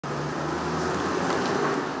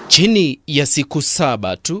Chini ya siku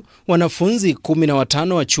 7 tu, wanafunzi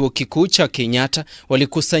 15 wa chuo kikuu cha Kenyatta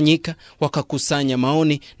walikusanyika, wakakusanya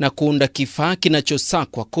maoni na kuunda kifaa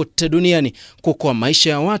kinachosakwa kote duniani kuokoa maisha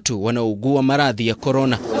ya watu wanaougua maradhi ya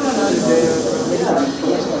corona.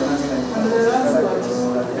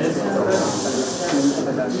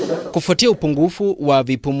 Kufuatia upungufu wa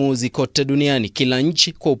vipumuzi kote duniani, kila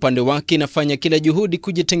nchi kwa upande wake inafanya kila juhudi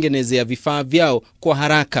kujitengenezea vifaa vyao kwa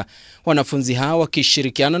haraka. Wanafunzi hao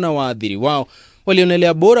wakishirikiana na waadhiri wao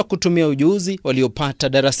walionelea bora kutumia ujuzi waliopata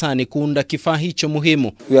darasani kuunda kifaa hicho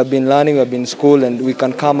muhimu. We have been learning, we have been in school, and we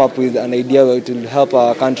can come up with an idea that will help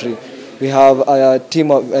our country. We have a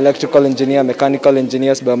team of electrical engineers, mechanical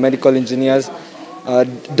engineers, biomedical engineers,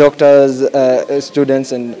 doctors,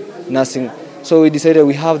 students and nursing. So we decided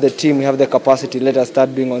we have the team, we have the capacity, let us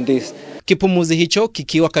start doing on this. Kipumuzi hicho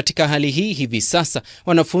kikiwa katika hali hii hivi sasa,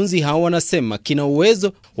 wanafunzi hao wanasema kina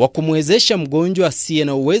uwezo wa kumwezesha mgonjwa asiye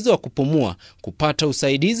na uwezo wa kupumua kupata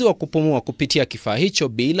usaidizi wa kupumua kupitia kifaa hicho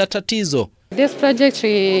bila tatizo. This project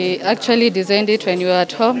we actually designed it when we were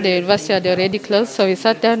at home. The university had already closed, so we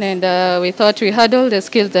sat down and we thought we had all the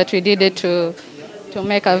skills that we needed to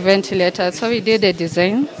make a ventilator. So we did a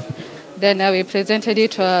design. Then we presented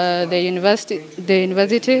it to the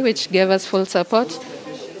university, which gave us full support.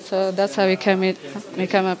 So that's how we came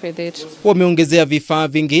up with it. Wameongezea vifaa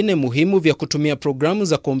vingine muhimu vya kutumia programu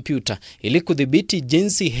za kompyuta ili kudhibiti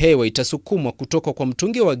jinsi hewa itasukumwa kutoka kwa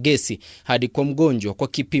mtungi wa gesi hadi kwa mgonjwa kwa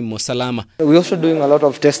kipimo salama. We also doing a lot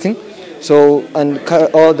of testing. So and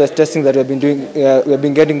all the testing that we have been doing, we have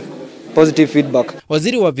been getting positive feedback.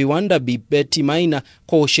 Waziri wa viwanda Bi Betty Maina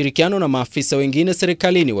kwa ushirikiano na maafisa wengine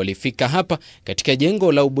serikalini walifika hapa katika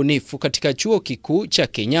jengo la ubunifu katika chuo kikuu cha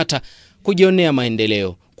Kenyatta kujionea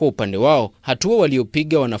maendeleo. Kwa upande wao, hatua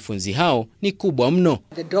waliopiga wanafunzi hao ni kubwa mno.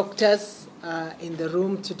 The doctors in the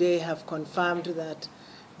room today have confirmed that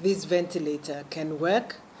this ventilator can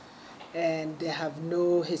work, and they have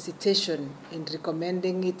no hesitation in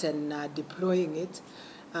recommending it and deploying it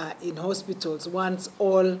in hospitals once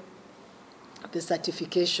all the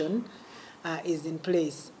certification is in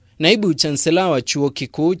place. Naibu chancellor wa chuo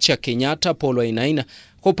kikuu cha Kenyatta Paul Wainaina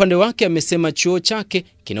kwa upande wake amesema chuo chake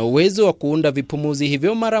kina uwezo wa kuunda vipumuzi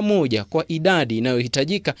hivyo mara moja kwa idadi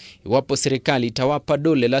inayohitajika iwapo serikali itawapa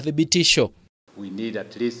dole la thibitisho. We need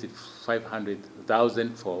at least 500,000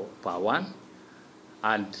 per one,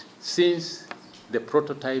 and since the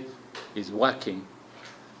prototype is working,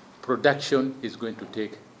 production is going to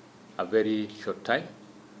take a very short time.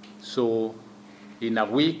 So in a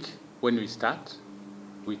week when we start,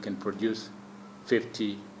 we can produce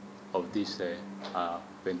 50 of these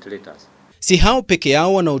ventilators. Si hao peke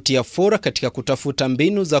yao wanaotia fora katika kutafuta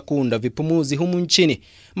mbinu za kuunda vipumuzi humu nchini.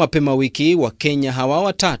 Mapema wiki wa Kenya hawa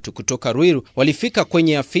watatu kutoka Ruiru walifika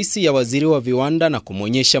kwenye afisi ya waziri wa viwanda na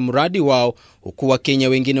kumonyesha mradi wao, huku wa Kenya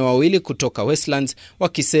wengine wawili kutoka Westlands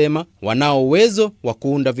wakisema wanao uwezo wa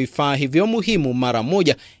kuunda vifaa hivyo muhimu mara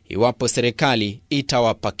moja iwapo serikali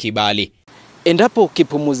itawapa kibali. Endapo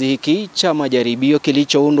kipumuzi hiki cha majaribio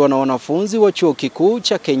kilichoundwa na wanafunzi wa chuo kikuu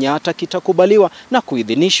cha Kenyatta kitakubaliwa na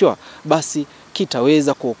kuidhinishwa, basi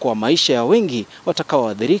kitaweza kuokoa maisha ya wengi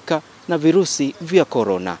watakaoathirika na virusi vya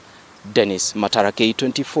corona. Dennis Matara,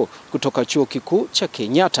 K24 kutoka chuo kikuu cha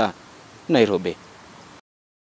Kenyatta, Nairobi.